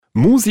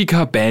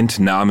Musiker, Band,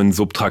 Namen,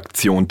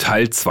 Subtraktion,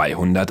 Teil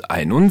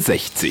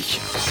 261.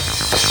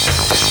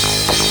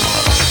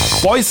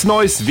 Boys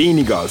Noise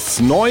weniger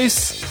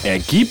Snoise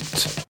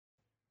ergibt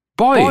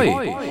Boy.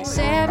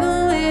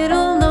 Seven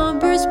little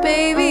numbers,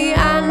 baby,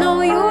 I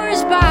know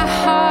yours by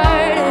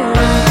heart.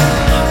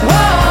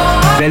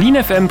 Whoa. Berlin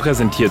FM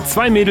präsentiert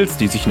zwei Mädels,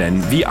 die sich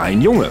nennen wie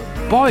ein Junge.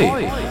 Boy. I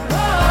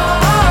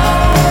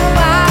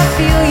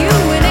feel you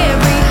in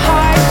every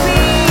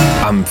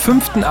heartbeat. Am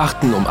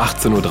 5.8. um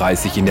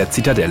 18.30 Uhr in der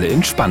Zitadelle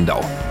in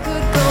Spandau.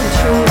 Could come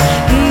true.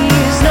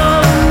 He's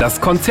not Das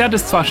Konzert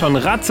ist zwar schon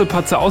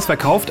ratzepatze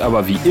ausverkauft,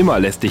 aber wie immer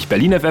lässt dich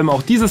Berlin FM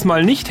auch dieses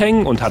Mal nicht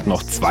hängen und hat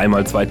noch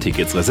 2x2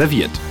 Tickets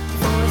reserviert.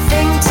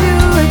 thing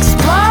to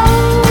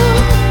explode,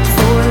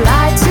 for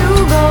light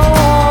to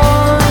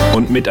go on.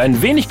 Und mit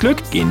ein wenig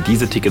Glück gehen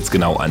diese Tickets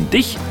genau an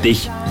dich,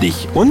 dich,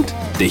 dich und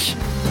dich.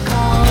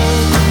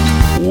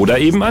 Oder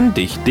eben an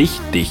dich, dich,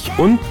 dich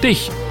und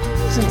dich.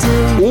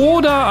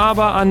 Oder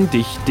aber an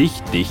dich,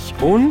 dich, dich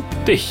und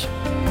dich.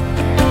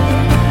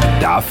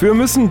 Dafür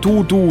müssen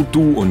du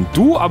und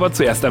du aber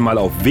zuerst einmal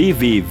auf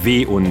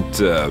www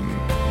und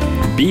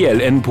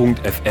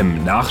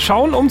bln.fm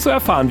nachschauen, um zu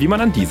erfahren, wie man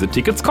an diese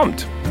Tickets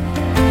kommt.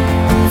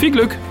 Viel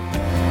Glück!